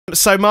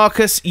So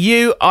Marcus,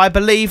 I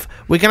believe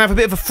we're going to have a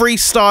bit of a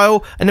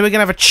freestyle and then we're going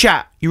to have a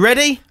chat. You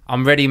ready?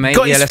 I'm ready, mate.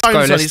 Got yeah, his let's go.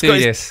 phones on, Let's do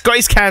this. Got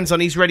his cans on.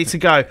 He's ready to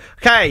go.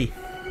 Okay.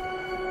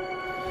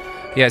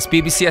 Yeah, it's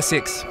BBC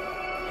Essex.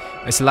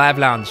 It's Live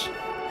Lounge.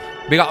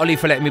 Big up Ollie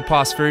for letting me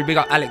pass through. Big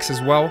up Alex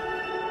as well.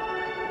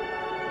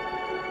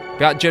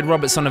 Big up Jed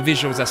Roberts on the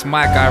visuals. That's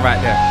my guy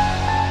right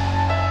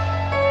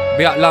there.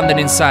 Big up London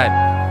Inside.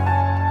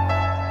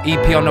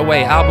 EP on the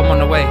way. Album on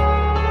the way.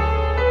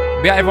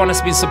 Big up everyone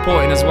that's been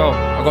supporting as well.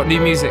 I got new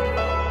music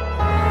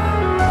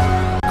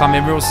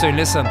coming real soon.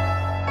 Listen.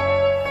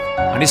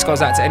 And this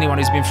goes out to anyone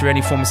who's been through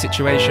any form of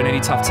situation, any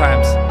tough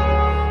times.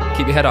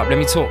 Keep your head up. Let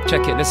me talk.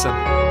 Check it. Listen.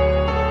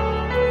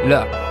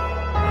 Look.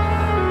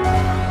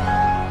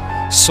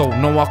 So,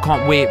 no, I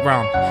can't wait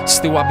round.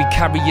 Still, I'll be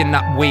carrying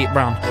that weight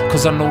round.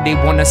 Cause I know they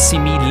wanna see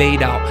me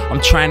laid out.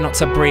 I'm trying not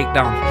to break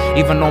down.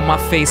 Even though my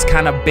face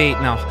kinda bait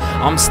now.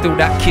 I'm still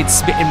that kid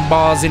spitting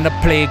bars in the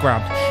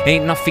playground.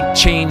 Ain't nothing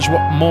changed,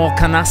 what more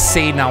can I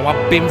say now?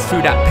 I've been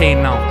through that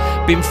pain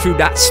now. Been through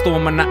that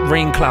storm and that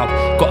rain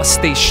cloud. Gotta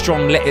stay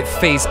strong, let it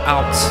phase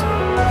out.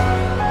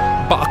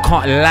 But I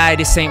can't lie,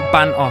 this ain't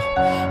banter.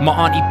 My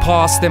auntie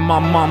passed and my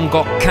mum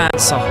got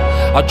cancer.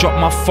 I dropped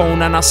my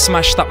phone and I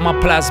smashed up my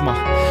plasma.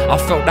 I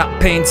felt that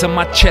pain to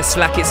my chest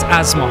like it's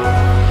asthma.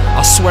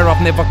 I swear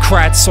I've never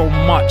cried so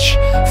much.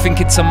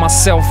 Thinking to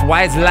myself,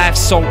 why is life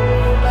so?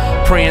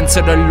 Praying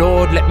to the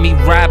Lord, let me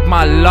ride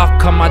my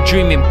luck. Am I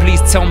dreaming?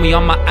 Please tell me,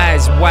 are my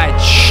eyes wide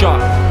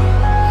shut?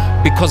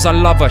 Because I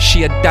love her,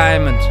 she a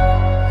diamond.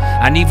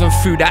 And even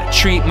through that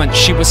treatment,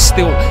 she was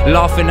still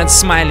laughing and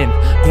smiling,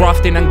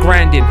 grafting and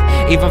grinding.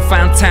 Even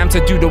found time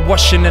to do the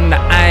washing and the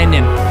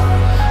ironing.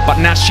 But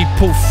now she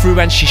pulled through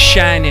and she's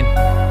shining.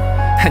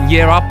 And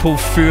yeah, I pull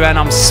through and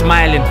I'm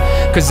smiling.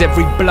 Cause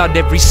every blood,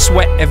 every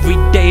sweat, every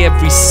day,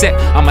 every set,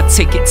 I'ma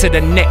take it to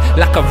the neck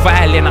like a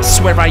violin. I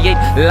swear I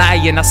ain't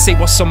lying. I say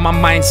what's on my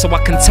mind so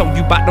I can tell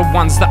you about the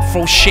ones that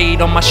throw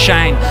shade on my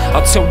shine.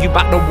 I'll tell you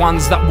about the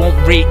ones that won't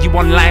rate you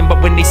online,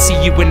 but when they see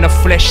you in the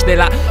flesh, they're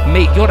like,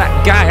 mate, you're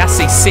that guy. I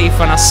say safe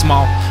and I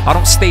smile. I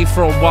don't stay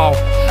for a while.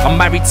 I'm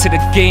married to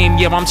the game,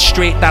 yeah, I'm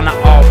straight down the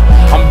aisle.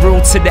 I'm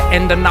real to the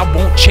end and I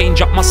won't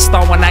change up my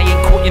style. And I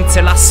ain't quitting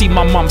till I see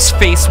my mum's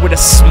face with a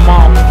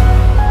smile.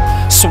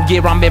 So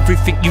yeah, I'm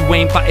everything you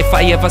ain't. But if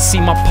I ever see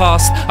my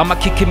past, I'ma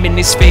kick him in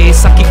his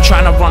face. I keep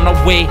trying to run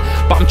away,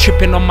 but I'm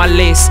tripping on my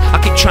lace.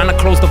 I keep trying to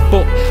close the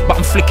book, but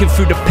I'm flicking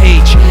through the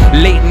page.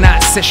 Late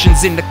night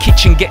sessions in the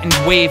kitchen getting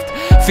waved.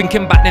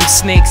 Thinking about them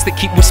snakes that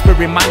keep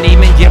whispering my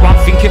name. And yeah, I'm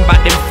thinking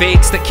about them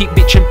fakes that keep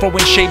bitching,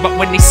 throwing shade. But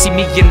when they see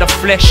me in the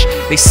flesh,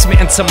 they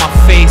smitten to my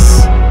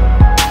face.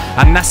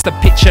 And that's the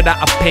picture that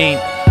I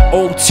paint.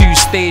 O2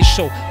 stage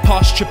show,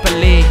 past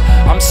AAA.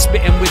 I'm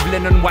spitting with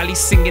Lennon while he's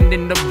singing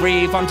in the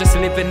rave. I'm just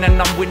living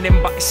and I'm winning,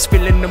 but it's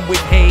filling them with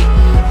hate.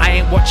 I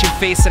ain't watching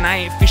face and I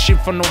ain't fishing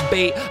for no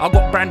bait. I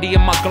got brandy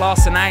in my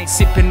glass and I ain't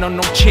sipping on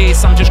no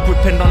chase. I'm just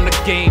gripping on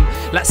the game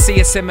like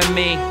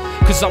CSMMA.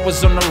 Cause I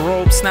was on the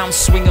ropes, now I'm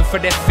swinging for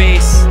their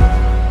face.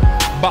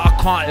 But I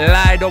can't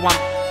lie though,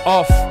 I'm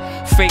off.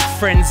 Fake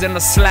friends in the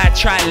slide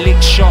try lick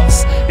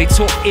shots. They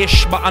talk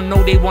ish, but I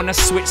know they wanna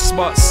switch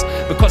spots.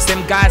 Because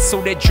them guys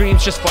sold their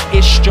dreams just for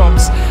ish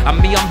jobs.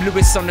 And me, I'm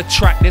Lewis on the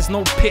track, there's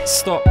no pit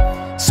stop.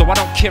 So I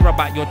don't care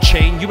about your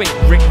chain, you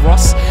ain't Rick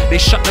Ross. They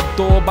shut the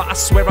door, but I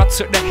swear I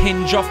took the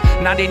hinge off.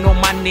 Now they know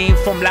my name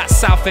from like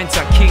Southend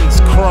to King's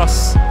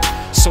Cross.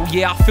 So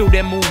yeah, I feel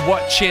them all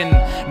watching.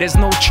 There's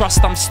no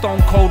trust, I'm stone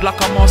cold like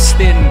I'm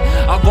Austin.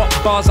 I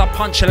got bars, I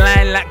punch a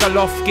line like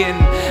Golovkin.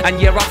 And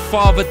yeah, I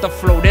fathered the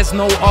flow, there's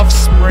no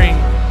offspring.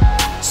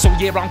 So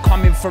yeah, I'm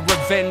coming for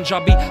revenge.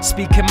 I'll be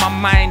speaking my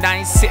mind, I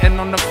ain't sitting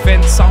on the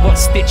fence. I got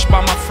stitched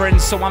by my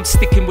friends, so I'm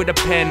sticking with a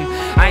pen.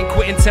 I ain't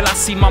quitting till I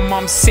see my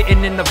mum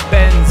sitting in the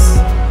Benz.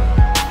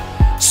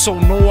 So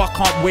no, I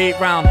can't wait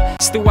round.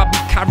 Still I be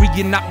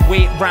carrying that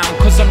weight round.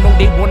 Cause I know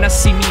they wanna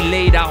see me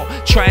laid out.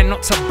 Trying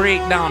not to break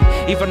down.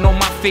 Even though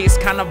my face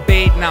kinda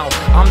bait now.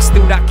 I'm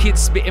still that kid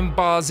spitting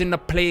bars in the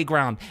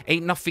playground.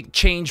 Ain't nothing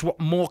changed, what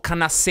more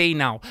can I say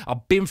now?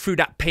 I've been through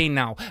that pain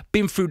now.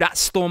 Been through that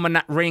storm and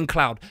that rain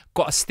cloud.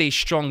 Gotta stay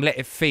strong, let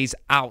it phase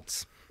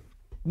out.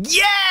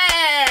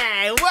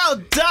 Yeah! Well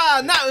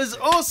done! That was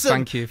awesome.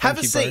 Thank you. Have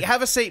a seat,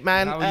 have a seat,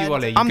 man. How are you,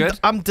 Ollie? You good?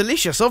 I'm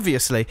delicious,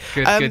 obviously.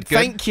 Good.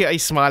 Thank you.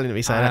 He's smiling at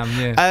me saying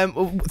that. Yeah.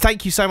 Well,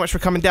 thank you so much for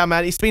coming down,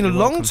 man. It's been a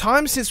long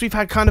time since we've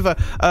had kind of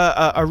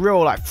a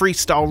real like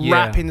freestyle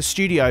rap in the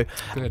studio.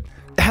 Good.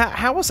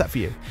 How was that for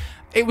you?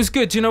 It was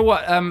good. You know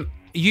what?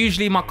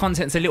 Usually my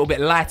content's a little bit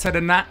lighter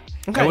than that.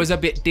 Okay. It was a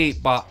bit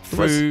deep, but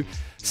through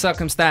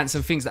circumstance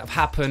and things that have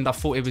happened, I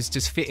thought it was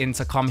just fitting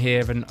to come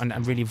here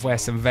and really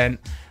voice and vent.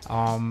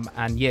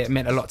 And yeah, it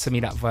meant a lot to me,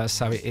 that verse.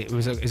 So it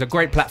was a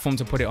great platform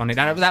to put it on. And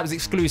that was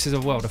exclusive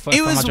as well. The first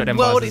it was time I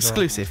world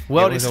exclusive.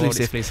 World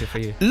exclusive. For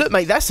you. Look,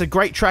 mate, that's a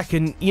great track.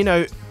 And you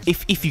know,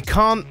 if you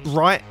can't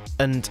write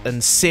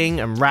and sing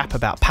and rap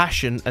about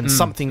passion and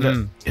something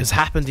that has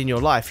happened in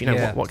your life, you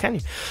know, what can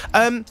you?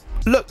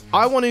 Look,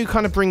 I want to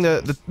kind of bring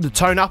the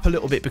tone up a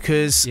little bit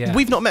because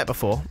we've not met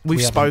before.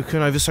 We've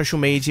spoken over social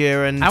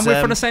media and we're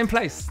from the same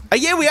place.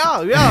 Yeah, we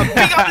are. Big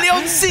up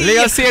Leon C.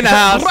 Leon C in the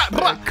house.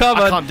 Come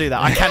on. I can't do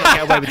that. I cannot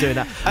get away with doing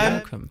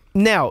that.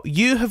 Now,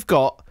 you have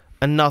got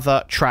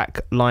another track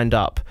lined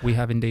up. We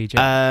have indeed,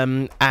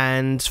 yeah.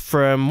 And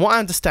from what I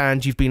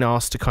understand, you've been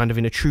asked to kind of,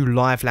 in a true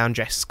live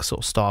lounge-esque sort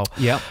of style,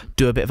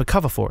 do a bit of a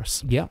cover for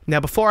us. Yeah. Now,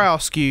 before I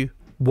ask you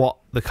what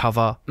the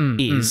cover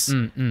is,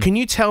 can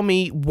you tell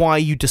me why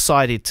you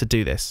decided to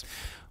do this?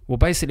 Well,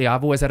 basically,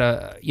 I've always had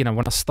when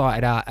I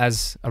started out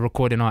as a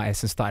recording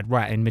artist and started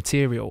writing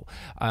material,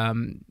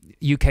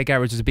 UK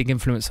Garage was a big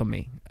influence on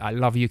me. I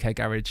love UK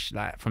Garage,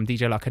 like from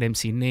DJ like an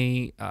MC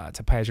Nee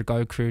to Pay As You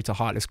Go crew to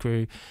Heartless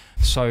crew.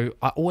 So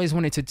I always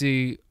wanted to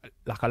do,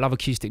 like, I love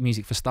acoustic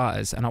music for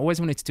starters, and I always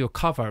wanted to do a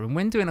cover. And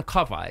when doing a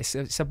cover,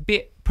 it's a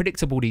bit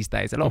predictable these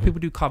days. A lot of people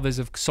do covers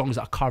of songs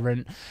that are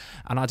current,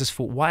 and I just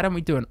thought, why don't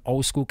we do an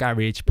old school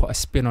garage, put a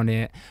spin on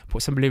it,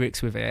 put some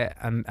lyrics with it,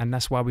 and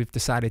that's why we've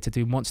decided to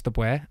do Monster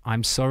Boy,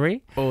 I'm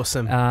Sorry.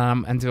 Awesome.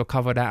 And do a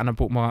cover of that. And I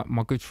brought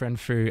my good friend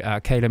through,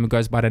 Caleb, who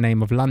goes by the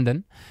name of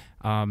London.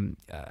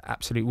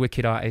 Absolute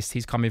wicked artist.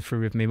 He's coming through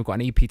with me. We've got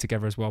an EP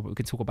together as well, but we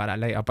can talk about that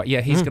later. But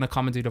yeah, he's going to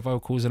come and do the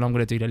vocals and I'm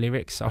going to do the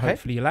lyrics, so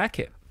hopefully you like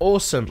it.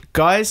 Awesome.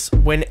 Guys,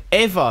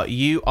 whenever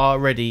you are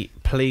ready,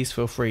 please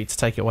feel free to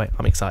take it away.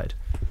 I'm excited.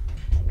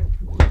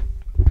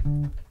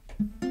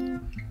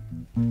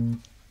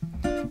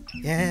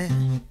 Yeah.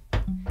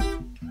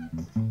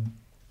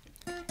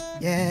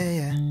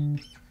 Yeah,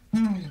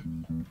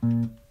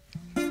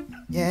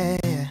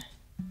 yeah.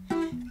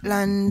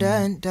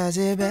 London does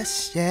it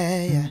best,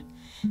 yeah.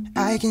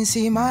 I can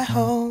see my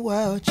whole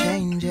world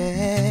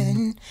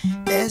changing.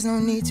 There's no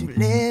need to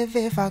live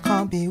if I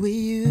can't be with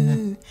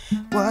you.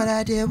 What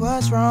I did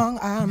was wrong,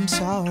 I'm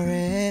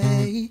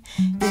sorry.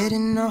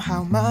 Didn't know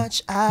how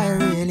much I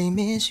really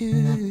miss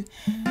you.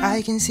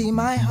 I can see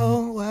my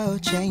whole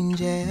world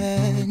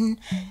changing.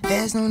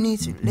 There's no need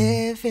to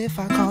live if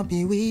I can't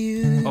be with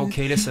you.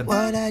 Okay, listen.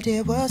 What I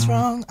did was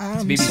wrong,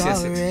 I'm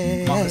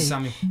sorry. Marcus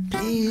Samuel.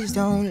 Please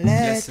don't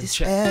let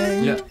this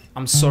end. Look,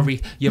 I'm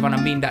sorry, yeah, and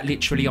I mean that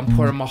literally. I'm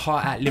pouring my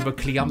heart out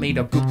lyrically. I made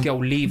a good girl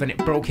leave and it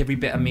broke every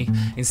bit of me.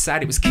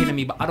 Inside it was killing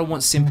me, but I don't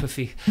want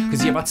sympathy.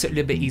 Cause yeah, I took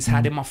liberties,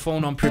 hiding my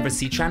phone on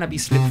privacy, trying to be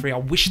slippery. I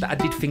wish that I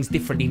did things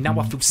differently. Now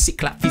I feel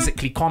sick, like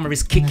physically. Karma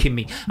is kicking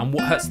me. And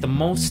what hurts the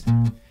most?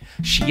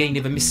 She ain't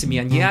even missing me.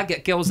 And yeah, I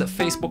get girls that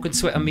Facebook and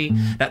Twitter me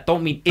that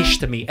don't mean ish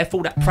to me. F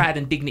all that pride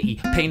and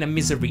dignity, pain and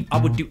misery. I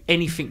would do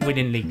anything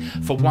willingly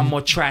for one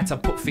more try to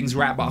put things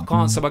right, but I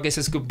can't, so I guess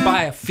it's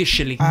goodbye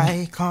officially.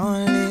 I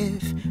can't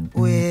live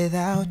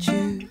without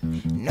you.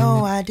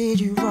 No, I did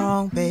you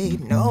wrong,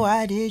 babe. No,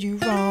 I did you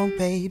wrong,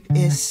 babe.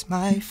 It's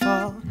my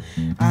fault.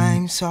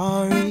 I'm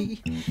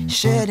sorry.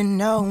 Should've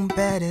known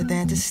better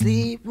than to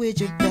sleep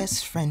with your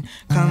best friend.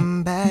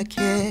 Come back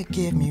here,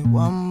 give me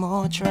one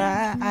more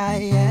try,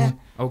 yeah.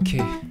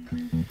 Okay.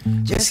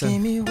 Just give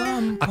me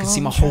one. I can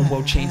see my whole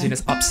world changing,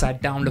 it's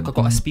upside down. Look, I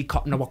gotta speak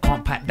up, no I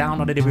can't pat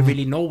down. I don't even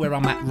really know where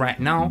I'm at right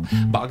now,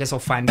 but I guess I'll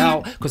find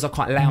out. Cause I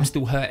can't lie, I'm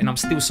still hurting, I'm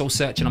still so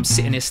searching. I'm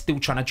sitting here still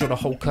trying to draw the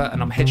whole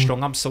curtain. I'm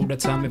headstrong, I'm so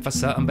determined for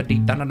certain, but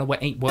deep down I know it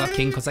ain't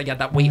working. Cause I had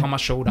that weight on my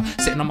shoulder,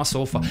 sitting on my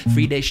sofa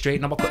 3 days straight,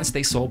 now I couldn't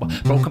stay sober.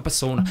 Broken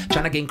persona,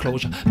 trying to gain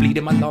closure.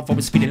 Bleeding my love, I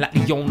was feeling like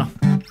Leona.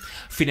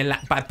 Feeling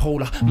like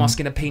bipolar,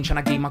 masking the pain,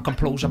 trying to gain my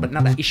composure. But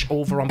now that ish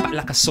over, I'm back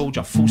like a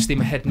soldier. Full steam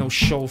ahead, no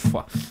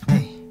chauffeur.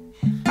 Hey,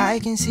 I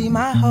can see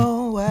my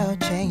whole world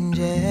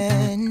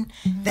changing.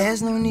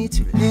 There's no need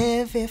to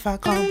live if I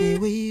can't be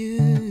with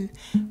you.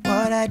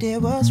 What I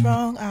did was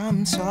wrong,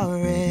 I'm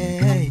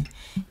sorry.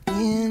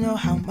 You know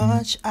how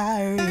much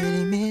I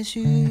really miss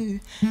you.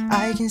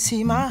 I can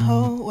see my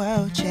whole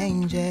world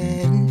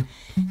changing.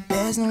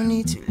 There's no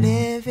need to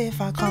live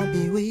if I can't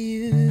be with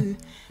you.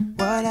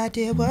 What I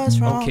did was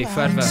wrong, okay,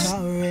 I'm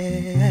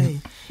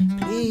sorry.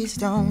 Please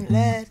don't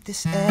let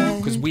this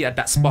end. Cause we had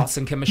that sparks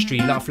and chemistry,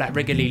 laugh like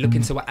regularly. Look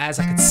into her eyes,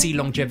 I could see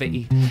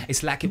longevity.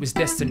 It's like it was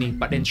destiny,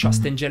 but then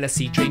trust and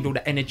jealousy drained all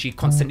the energy,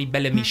 constantly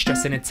belling me,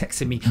 stressing and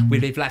texting me. We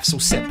live life so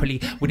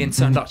separately, we then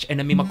turned arch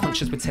enemy. My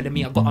conscience were telling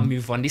me I gotta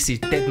move on. This is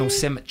dead, no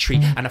cemetery,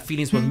 and the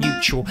feelings were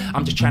mutual.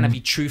 I'm just trying to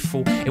be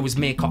truthful. It was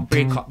make up,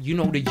 break up, you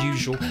know the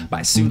usual,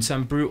 but it soon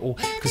turned brutal.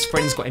 Cause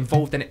friends got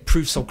involved and it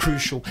proved so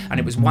crucial. And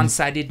it was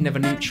one-sided, never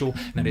neutral.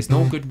 Now there's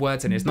no good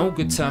words and there's no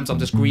good terms. I'm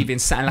just grieving,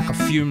 sounding like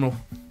a funeral.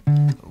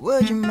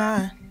 Would you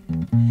mind?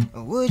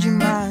 Would you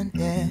mind?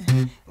 Yeah.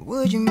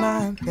 Would you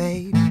mind,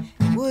 babe?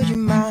 Would you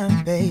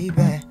mind,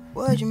 baby?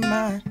 Would you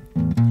mind?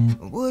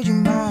 Would you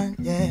mind?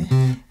 Yeah.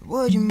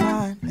 Would you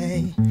mind?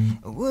 Hey.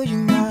 Would you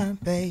mind,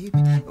 babe?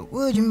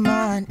 Would you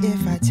mind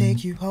if I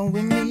take you home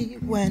with me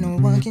when no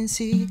one can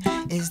see?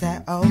 Is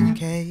that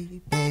okay,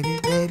 baby,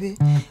 baby?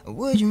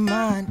 Would you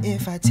mind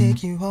if I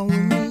take you home with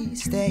me,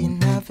 stay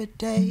another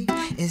day?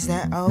 Is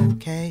that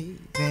okay,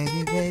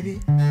 baby, baby?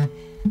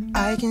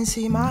 I can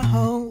see my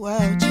whole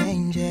world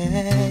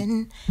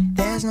changing.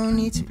 There's no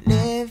need to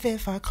live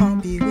if I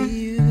can't be with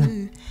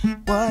you.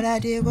 What I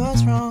did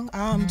was wrong,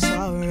 I'm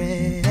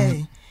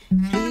sorry.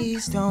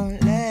 Please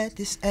don't let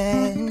this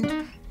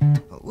end.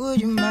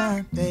 Would you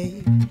mind,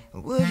 babe?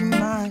 Would you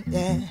mind,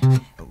 yeah?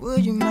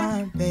 Would you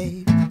mind,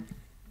 babe?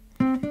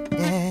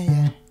 Yeah,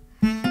 yeah,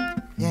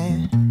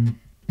 yeah.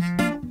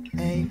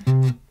 Hey,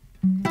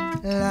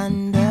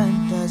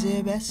 London does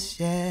it best,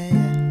 yeah,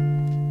 yeah.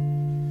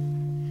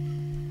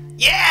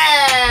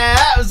 Yeah,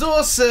 that was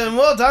awesome.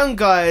 Well done,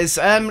 guys.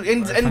 And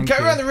go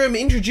around the room,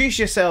 introduce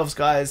yourselves,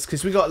 guys,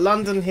 because we got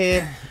London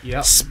here.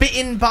 Yep.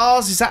 Spitting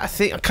bars, is that a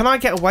thing? Can I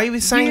get away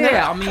with saying that?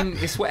 Yeah, I mean,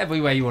 it's whatever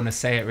way you want to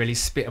say it, really.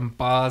 Spitting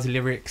bars,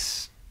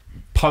 lyrics,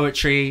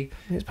 poetry,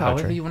 It's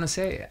poetry. however you want to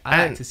say it.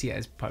 I like to see it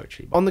as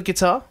poetry. On the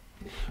guitar,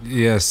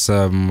 Yes,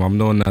 I'm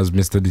known as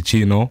Mr.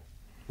 DiCino.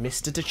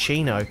 Mr.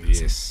 DiCino.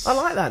 Yes. I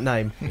like that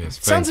name.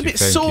 Yes, Sounds a thank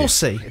bit you, thank you.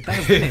 saucy.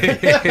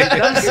 It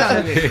does sound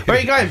a bit. Where are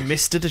you going,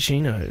 Mr.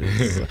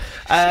 DiCino?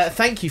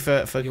 Thank you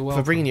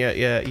for bringing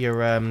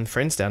your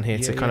friends down here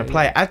to kind of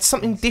play. Add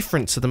something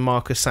different to the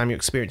Marcus Samuel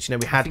experience. You know,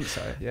 we had I think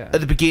so, yeah. at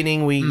the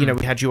beginning we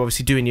had you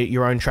obviously doing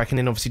your own track and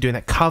then obviously doing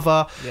that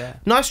cover. Yeah.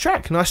 Nice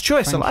track, nice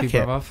choice. Thank I like you,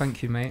 it. brother.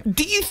 Thank you, mate.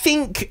 Do you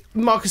think,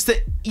 Marcus,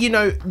 that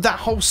that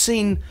whole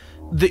scene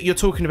that you're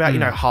talking about,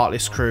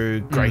 Heartless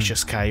Crew,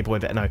 Gracious K, Boy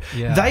Better Know,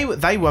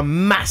 they were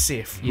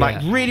massive, like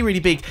really,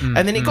 really big, and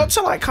then it got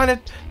to like kind of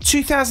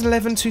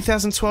 2011,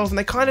 2012, and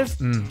they kind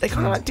of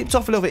like dipped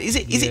off a little bit. Is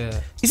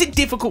it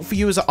difficult for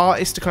you as an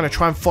artist to kind of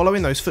try and follow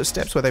in those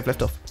footsteps where they've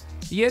left off?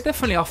 Yeah,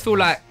 definitely. I feel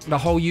like the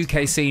whole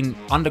UK scene,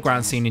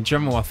 underground scene in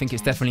general, I think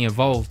it's definitely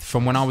evolved.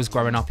 From when I was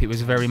growing up, it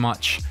was very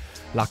much,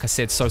 like I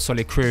said, So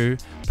Solid Crew,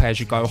 Pay As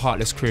You Go,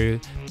 Heartless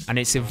Crew, and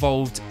it's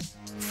evolved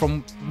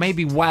from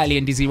maybe Wiley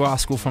and Dizzy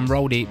Rascal from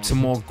Roll Deep to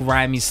more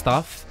grimy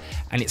stuff,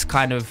 and it's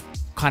kind of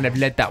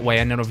led that way.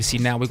 And then obviously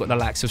now we've got the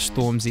likes of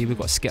Stormzy, we've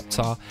got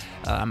Skepta,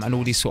 and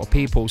all these sort of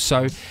people.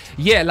 So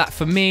yeah, like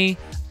for me,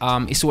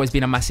 it's always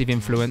been a massive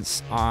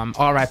influence.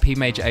 R.I.P.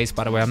 Major Ace,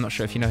 by the way. I'm not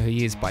sure if you know who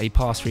he is, but he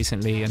passed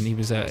recently, and he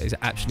was is an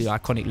absolutely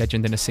iconic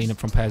legend in the scene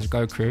from Pay As You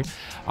Go crew.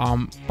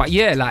 But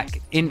yeah,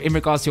 like in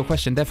regards to your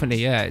question,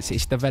 definitely, yeah,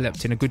 it's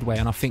developed in a good way,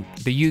 and I think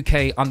the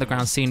UK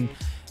underground scene,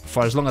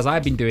 for as long as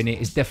I've been doing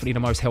it, is definitely the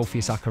most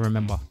healthiest I can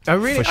remember. Oh,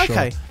 really? For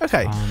sure.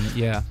 Okay.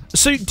 Yeah.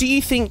 So, do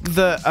you think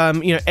that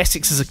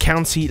Essex as a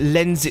county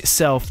lends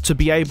itself to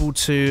be able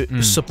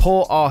to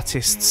support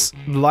artists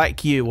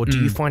like you, or do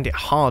you find it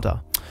harder?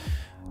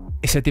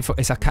 It's a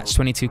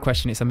catch-22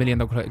 question. It's $1 million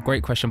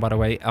great question, by the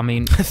way. I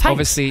mean,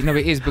 obviously, no,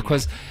 it is,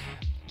 because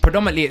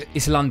predominantly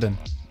it's London.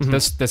 The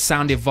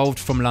sound evolved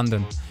from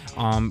London.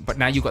 But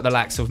now you've got the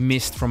likes of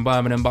Mist from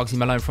Birmingham, Bugsy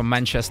Malone from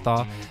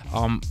Manchester,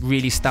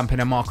 really stamping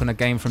a mark on the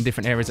game from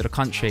different areas of the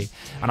country.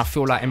 And I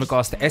feel like in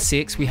regards to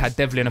Essex, we had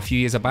Devlin a few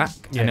years back,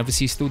 and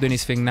obviously he's still doing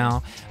his thing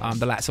now,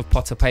 the likes of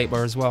Potter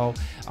Paper as well.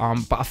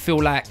 But I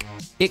feel like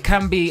it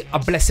can be a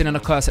blessing and a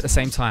curse at the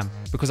same time,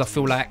 because I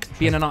feel like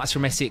being an artist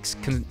from Essex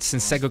can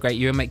segregate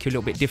you and make you a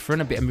little bit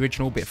different, a bit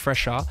original, a bit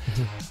fresher.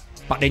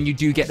 But then you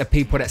do get the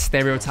people that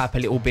stereotype a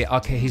little bit,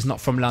 okay, he's not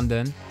from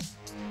London.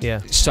 Yeah.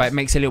 So it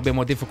makes it a little bit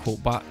more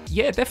difficult. But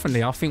yeah,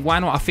 definitely. I think, why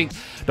not? I think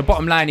the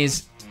bottom line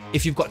is,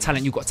 if you've got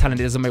talent, you've got talent.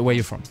 It doesn't matter where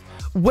you're from.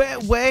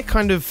 Where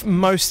kind of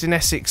most in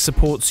Essex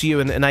supports you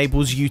and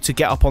enables you to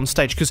get up on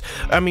stage? Because,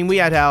 I mean, we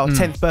had our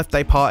 10th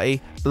birthday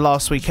party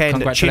last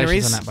weekend at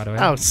Chinnery's. On that, by the way.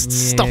 Oh,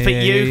 stop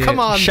it, you. Come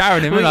on.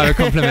 Showering him with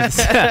compliments.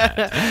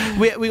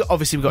 we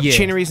obviously, we've got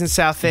Chinnery's in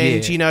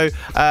Southend. You know,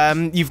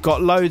 you've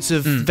got loads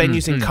of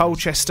venues in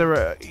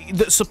Colchester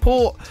that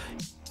support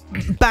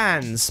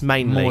bands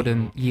mainly. More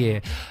than,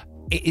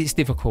 it's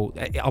difficult.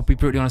 I'll be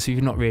brutally honest with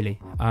you, not really.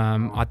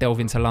 I delve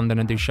into London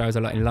and do shows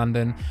a lot in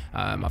London.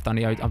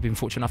 I've been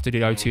fortunate enough to do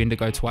the O2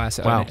 Indigo twice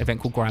at an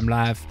event called Grime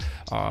Live.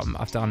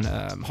 I've done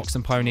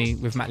Hoxton Pony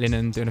with Matt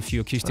Lennon, doing a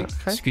few acoustic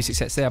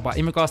sets there. But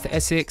in regards to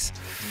Essex,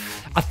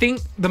 I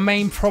think the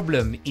main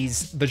problem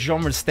is the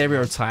genre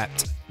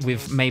stereotyped,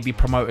 with maybe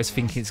promoters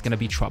thinking it's going to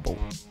be trouble.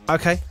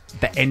 Okay.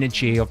 The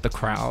energy of the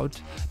crowd,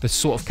 the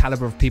sort of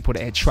caliber of people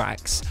that it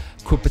attracts,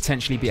 could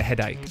potentially be a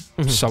headache.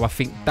 So I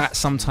think that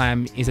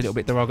sometimes is a little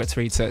bit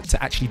derogatory to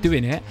actually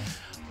doing it.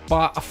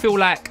 But I feel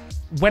like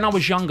when I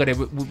was younger,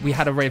 we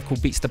had a rave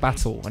called Beats the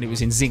Battle, and it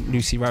was in Zinc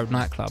Lucy Road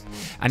nightclub,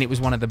 and it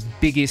was one of the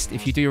biggest,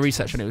 if you do your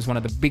research on it, it was one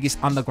of the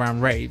biggest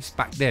underground raves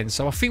back then.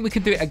 So I think we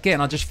can do it again.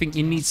 I just think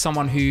you need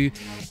someone who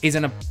is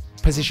in a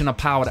position of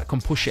power that can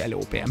push it a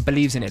little bit and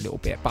believes in it a little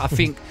bit. But I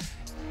think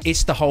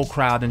it's the whole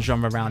crowd and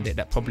genre around it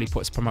that probably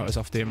puts promoters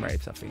off doing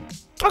raves, I think.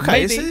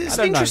 Okay, it's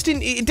interesting.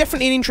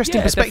 Definitely an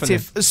interesting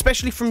perspective,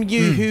 especially from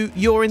you, who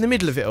you're in the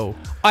middle of it all.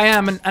 I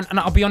am, and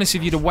I'll be honest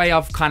with you, the way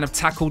I've kind of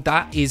tackled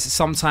that is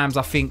sometimes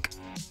I think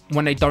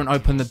when they don't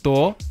open the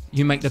door,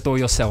 you make the door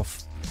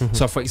yourself.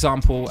 So, for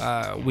example,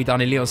 we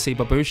done a Leon C.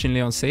 Babouche in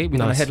Leon C. We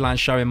done a headline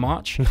show in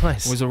March.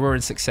 Nice. It was a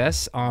roaring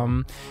success.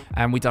 And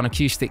we done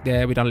acoustic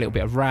there. We done a little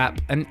bit of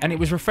rap, and it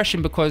was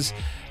refreshing because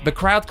the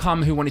crowd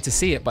come who wanted to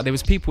see it, but there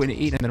was people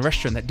eating in the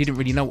restaurant that didn't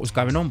really know what was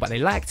going on, but they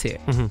liked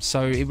it.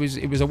 So it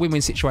was a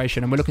win-win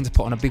situation, and we're looking to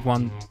put on a big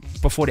one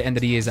before the end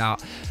of the year's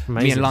out.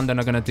 Amazing. Me and London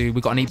are gonna do.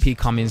 We got an EP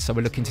coming, so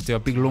we're looking to do a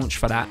big launch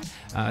for that.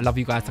 Love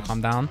you guys to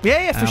come down.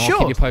 Yeah, for sure. I'll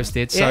keep you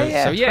posted. So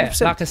yeah,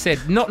 100%. like I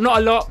said, not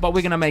a lot, but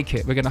we're gonna make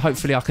it. We're gonna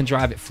hopefully I can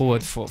drive it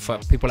forward for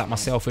people like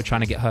myself who are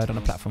trying to get heard on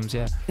the platforms.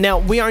 Yeah. Now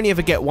we only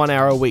ever get 1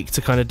 hour a week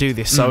to kind of do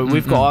this, so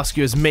we've got to ask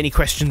you as many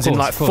questions in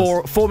like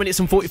 4 minutes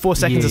and 44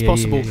 seconds as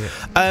possible.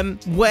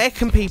 Where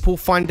can people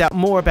find out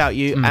more about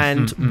you,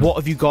 and what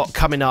have you got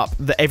coming up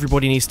that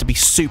everybody needs to be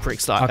super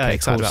excited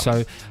about?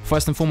 So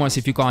first and foremost,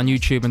 if you go on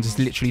YouTube and just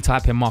literally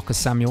type in Marcus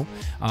Samuel,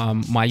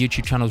 my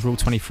YouTube channel is Rule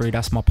 23.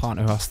 That's my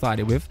partner who I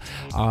started with,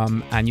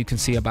 and you can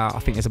see I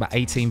think there's about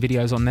 18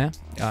 videos on there,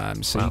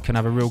 so you can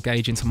have a real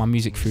gauge into my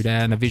music through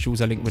there, and the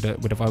visuals are linked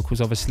with the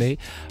vocals, obviously.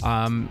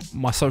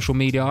 My social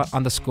media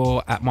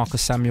 @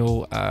 Marcus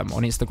Samuel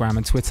on Instagram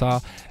and Twitter,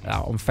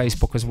 on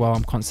Facebook as well.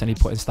 I'm constantly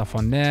putting stuff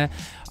on there,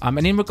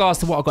 and in regards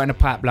to what I got in the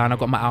pipeline, I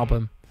got my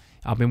album.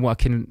 I've been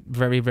working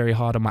very, very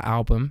hard on my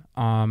album,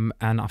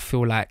 and I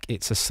feel like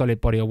it's a solid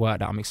body of work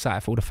that I'm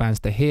excited for all the fans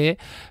to hear.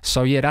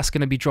 So yeah, that's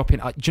going to be dropping.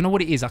 Do you know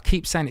what it is? I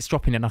keep saying it's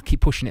dropping and I keep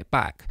pushing it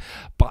back,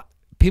 but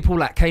people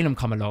like Calum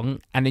come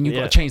along and then you've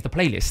got to change the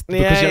playlist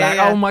because you're like,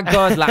 oh my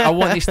God, like I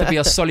want this to be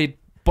a solid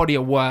body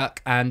of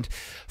work. And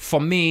for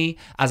me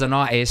as an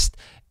artist,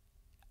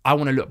 I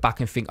want to look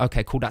back and think,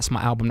 okay, cool, that's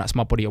my album, that's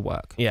my body of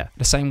work. Yeah.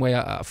 The same way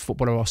a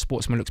footballer or a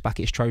sportsman looks back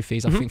at his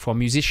trophies. I think for a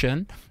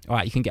musician, all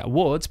right, you can get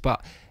awards,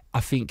 but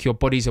I think your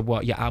bodies of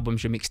work, your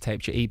albums, your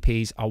mixtapes, your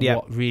EPs are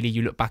what really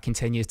you look back in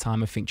 10 years'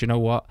 time and think, do you know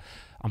what?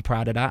 I'm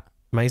proud of that.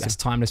 Amazing. That's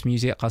timeless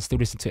music. I still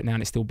listen to it now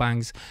and it still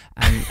bangs.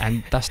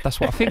 And that's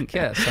what I think,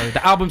 yeah. So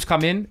the album's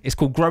come in. It's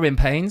called Growing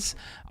Pains.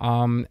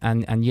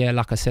 And yeah,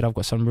 like I said, I've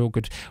got some real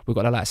good, we've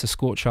got the likes of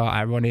Scorcher,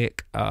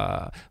 Ironic,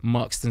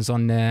 Markston's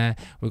on there.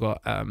 We've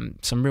got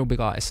some real big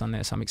artists on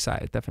there, so I'm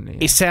excited, definitely.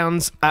 Yeah. It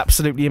sounds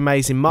absolutely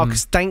amazing.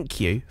 Marcus, thank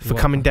you for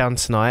coming down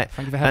tonight.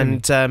 Thank you for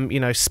having me. You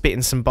know,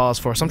 spitting some bars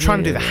for us. I'm trying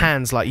to do the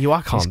hands like you.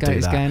 I can't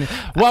do that.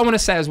 What I want to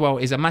say as well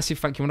is a massive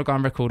thank you. I want to go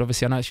on record.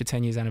 Obviously, I know it's your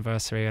 10 years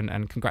anniversary,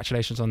 and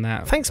congratulations on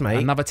that. Thanks, mate.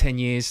 Another 10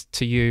 years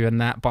to you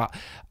and that. But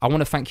I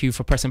want to thank you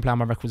for pressing play on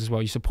my records as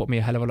well. You support me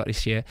a hell of a lot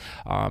this year.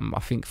 I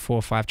think 4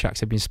 or 5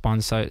 tracks have been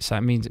spun, so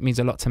it means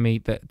a lot to me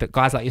that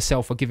guys like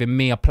yourself are giving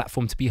me a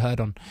platform to be heard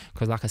on,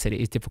 because like I said, it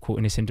is difficult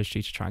in this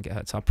industry to try and get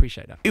heard, so I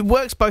appreciate that. It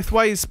works both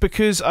ways,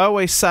 because I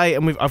always say,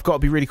 and I've got to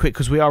be really quick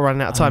because we are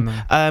running out of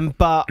time,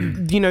 but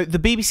you know, the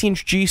BBC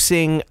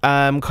introducing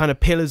kind of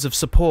pillars of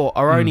support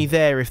are only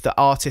there if the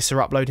artists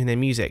are uploading their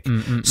music.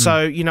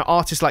 So you know,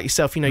 artists like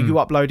yourself, you know, you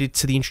uploaded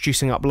to the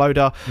introducing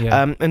uploader,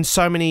 and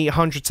so many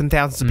hundreds and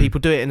thousands of people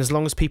do it, and as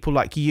long as people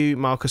like you,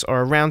 Marcus,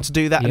 are around to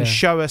do that and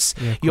show us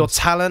your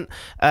talent,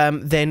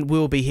 then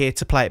we'll be here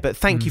to play it. But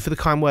thank you for the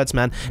kind words,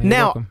 man.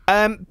 Now,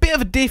 bit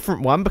of a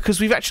different one, because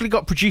we've actually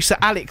got producer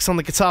Alex on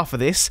the guitar for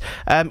this.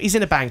 He's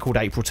in a band called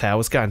April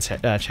Tales. Go and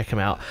check him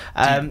out.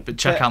 But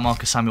check out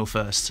Marcus Samuel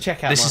first.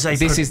 Check out this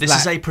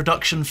is a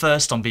production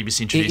first on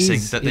BBC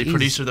Introducing, that the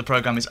producer of the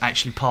programme is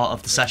actually part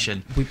of the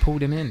session. We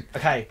pulled him in.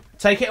 Okay,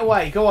 take it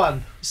away. Go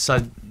on.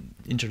 So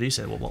introduce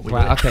it. What we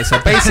right, okay,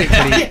 so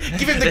basically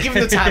give him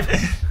the tab.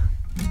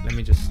 Let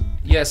me just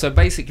so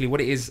basically what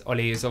it is,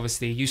 Ollie, is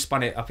obviously you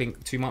spun it I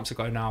think 2 months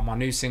ago now, my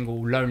new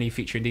single Lonely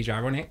featuring DJ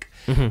Ironic.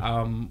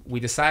 We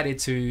decided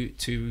to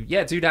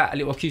do that, a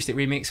little acoustic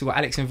remix. We got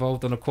Alex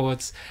involved on the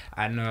chords,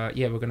 and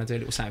we're gonna do a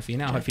little something for you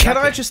now. Can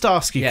I just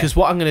ask you, because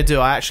what I'm gonna do,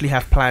 I actually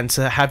have planned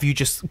to have you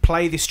just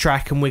play this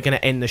track, and we're gonna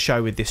end the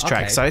show with this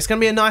track. So it's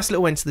gonna be a nice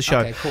little end to the show.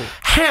 Okay, cool.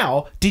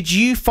 How did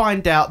you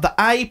find out that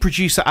A,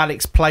 producer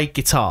Alex played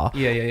guitar,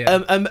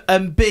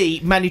 and B,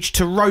 managed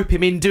to rope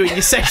him in doing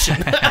your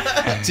session?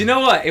 Do you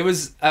know what it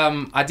was?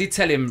 I did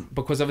tell him,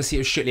 because obviously it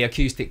was strictly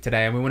acoustic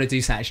today, and we want to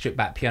do something stripped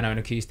back, piano and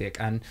acoustic,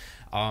 and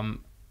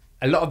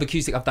a lot of the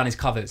acoustic I've done is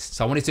covers,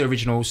 so I wanted to do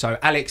original. So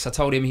Alex, I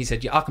told him, he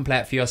said, yeah, I can play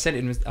it for you. I sent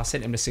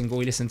him the single,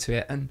 he listened to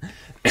it, and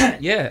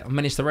I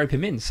managed to rope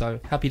him in, so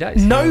happy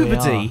days.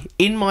 Nobody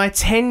in my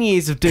 10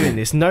 years of doing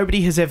this,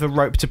 nobody has ever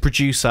roped a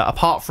producer,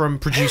 apart from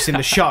producing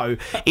the show,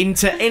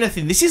 into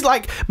anything. This is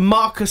like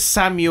Marcus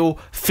Samuel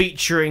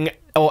featuring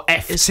or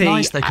FT. It's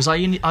nice though, because I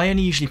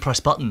only usually press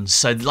buttons,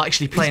 so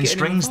actually playing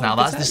strings now,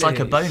 that's just like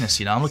a bonus,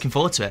 you know. I'm looking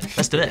forward to it.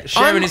 Let's do it.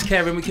 Sharing is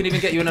caring. We can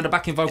even get you another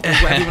backing vocals,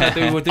 whatever you want to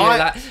do, we'll do it.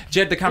 Like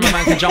Jed the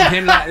cameraman can jump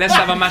in, like let's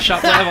have a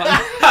mashup, whatever.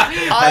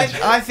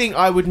 I think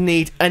I would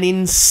need an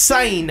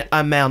insane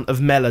amount of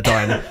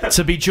Melodyne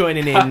to be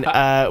joining in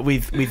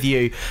with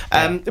you.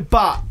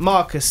 But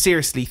Marcus,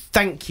 seriously,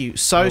 thank you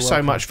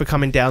so much for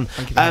coming down.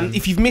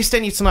 If you've missed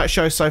any of tonight's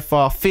show so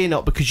far, fear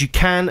not, because you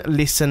can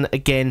listen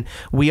again.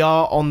 We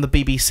are on the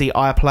BBC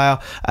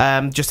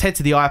iPlayer. Just head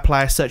to the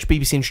iPlayer, search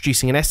BBC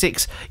Introducing in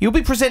Essex. You'll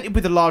be presented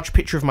with a large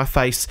picture of my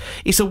face.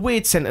 It's a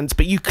weird sentence,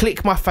 but you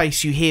click my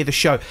face, you hear the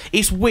show.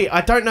 It's weird.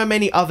 I don't know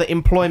many other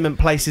employment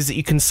places that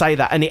you can say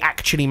that and it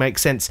actually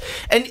makes sense.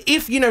 And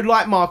if, you know,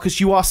 like Marcus,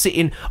 you are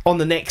sitting on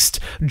the next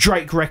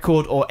Drake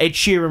record or Ed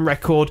Sheeran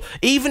record,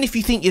 even if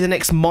you think you're the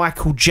next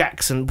Michael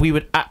Jackson, we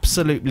would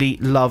absolutely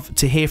love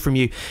to hear from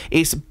you.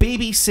 It's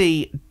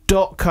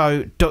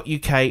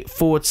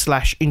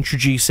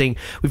bbc.co.uk/introducing.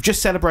 We've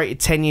just celebrated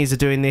 10 years of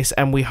doing this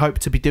and we hope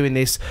to be doing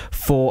this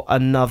for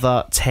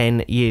another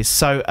 10 years.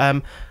 So,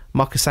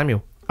 Marcus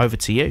Samuel, over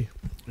to you.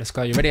 Let's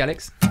go. You ready,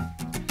 Alex?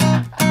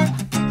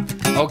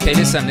 Okay,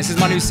 listen, this is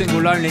my new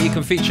single, Lonely. You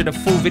can feature the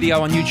full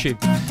video on YouTube.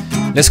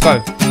 Let's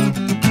go.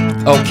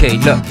 Okay,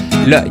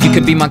 look, you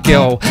could be my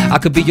girl, I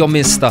could be your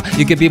mister.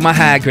 You could be my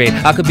high grade,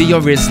 I could be your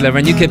Rizzler.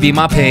 And you could be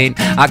my pain,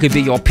 I could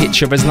be your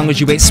picture. As long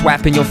as you ain't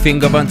swiping your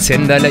finger on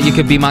Tinder. Look, you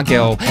could be my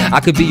girl,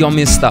 I could be your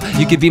mister.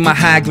 You could be my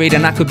high grade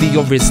and I could be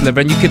your Rizzler.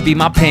 And you could be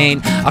my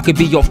pain, I could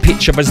be your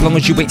picture. As long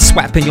as you ain't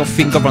swiping your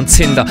finger on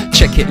Tinder.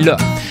 Check it, look,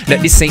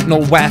 this ain't no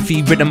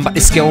wifey rhythm, but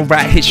this girl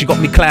right here, she got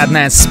me cloud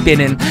nine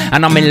spinning.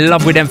 And I'm in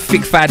love with them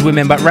thick-thighed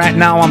women, but right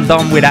now I'm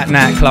done with that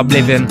nightclub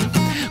living.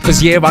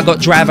 Cause yeah, I got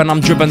drive and I'm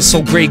driven,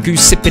 so Grey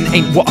Goose sipping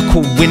ain't what I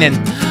call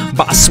winning.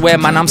 But I swear,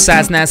 man, I'm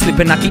size 9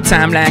 slipping. I keep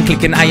timeline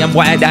clicking. I am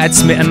wide-eyed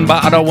smitten,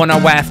 but I don't want a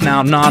wife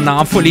now. Nah,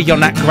 I'm fully on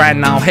that grind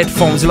now.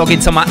 Headphones log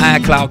into my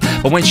iCloud.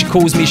 But when she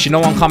calls me, she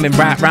know I'm coming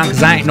right round.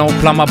 Cause I ain't no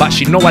plumber, but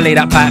she know I lay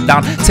that pipe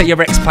down. Tell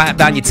your ex pipe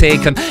down, you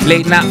taken.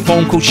 Late night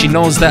phone call, she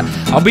knows that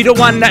I'll be the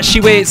one that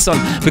she waits on.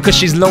 Because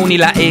she's lonely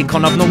like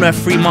Akon. I've known her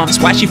 3 months.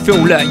 Why she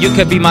feel like you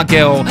could be my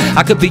girl,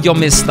 I could be your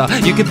mister.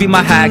 You could be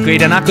my high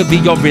grade and I could be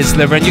your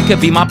Rizzler. And you could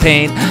be my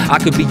pain, I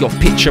could be your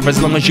picture.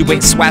 As long as you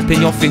ain't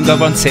swiping your finger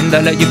on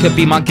Tinder. Like you could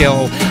be my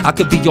girl, I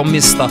could be your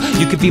mister.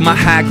 You could be my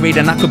high grade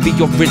and I could be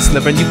your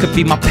Rizzler. And you could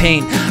be my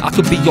pain, I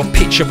could be your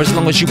picture. As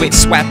long as you ain't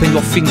swiping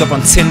your finger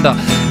on Tinder.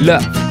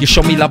 Look, you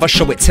show me love, I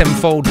show it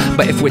tenfold.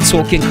 But if we're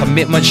talking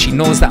commitment, she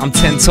knows that I'm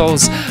 10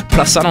 toes.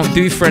 Plus I don't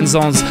do friend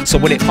zones, so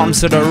when it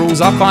comes to the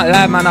rules, I can't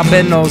lie, man, I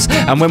bend those.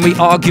 And when we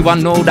argue, I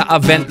know that I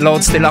vent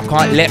load. Still I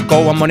can't let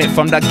go, I'm on it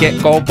from the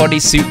get-go.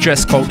 Bodysuit,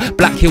 dress code,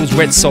 black heels,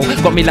 red soul.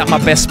 Got me like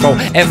my best bro,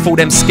 F all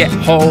them sket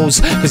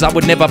holes. Cause I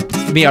would never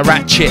be a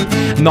rat chick.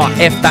 Nah,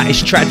 F that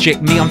is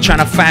tragic. Me, I'm trying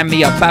to find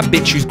me a bad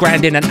bitch who's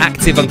grinding and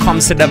active. And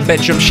comes to the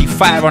bedroom, she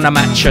fire on a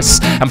mattress.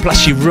 And plus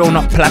she real,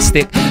 not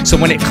plastic. So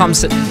when it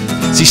comes to,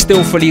 she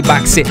still fully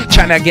backs it.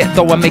 Tryna get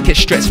dough and make it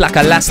stretch like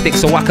elastic.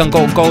 So I can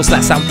go goals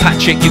like St.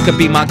 Patrick. You could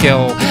be my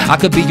girl, I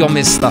could be your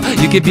mister.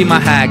 You could be my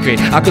high grade,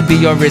 I could be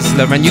your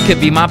Rizzler. And you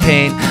could be my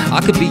pain,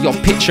 I could be your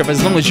picture.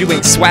 As long as you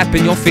ain't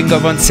swiping your finger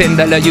on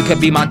Tinder. You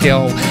could be my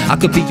girl, I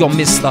could be your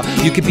mister.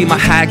 You could be my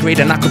high grade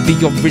and I could be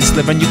your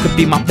Rizzler. And you could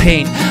be my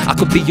pain, I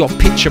could be your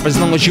picture. As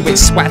long as you ain't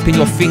swiping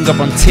your finger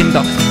on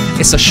Tinder.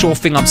 It's a sure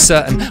thing, I'm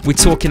certain. We're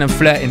talking and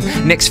flirting.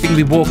 Next thing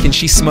we walking,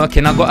 she's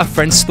smirking. I got a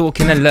friend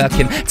stalking and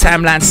lurking.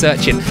 Timeline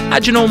searching.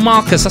 How'd you know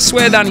Marcus? I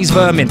swear down he's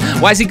vermin.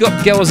 Why's he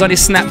got girls on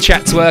his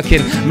Snapchat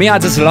twerking? Me, I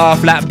just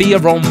laugh like be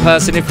your own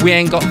person. If we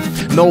ain't got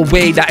no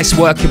way that it's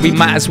working, we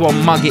might as well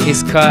mug it.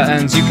 It's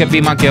curtains. You could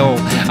be my girl,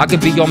 I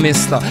could be your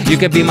mister. You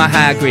could be my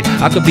high grade,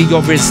 I could be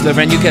your Rizzler.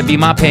 And you could be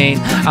my pain,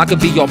 I could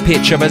be your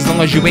picture. As long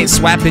as you ain't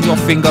swiping your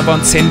finger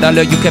on Tinder.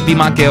 You could be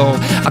my girl,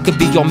 I could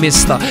be your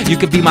mister. You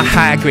could be my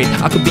high grade,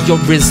 I could be your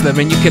Rizzler.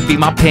 And you could be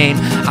my pain,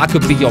 I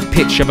could be your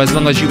picture. As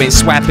long as you ain't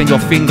swiping your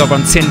finger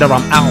on Tinder.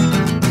 I'm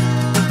out.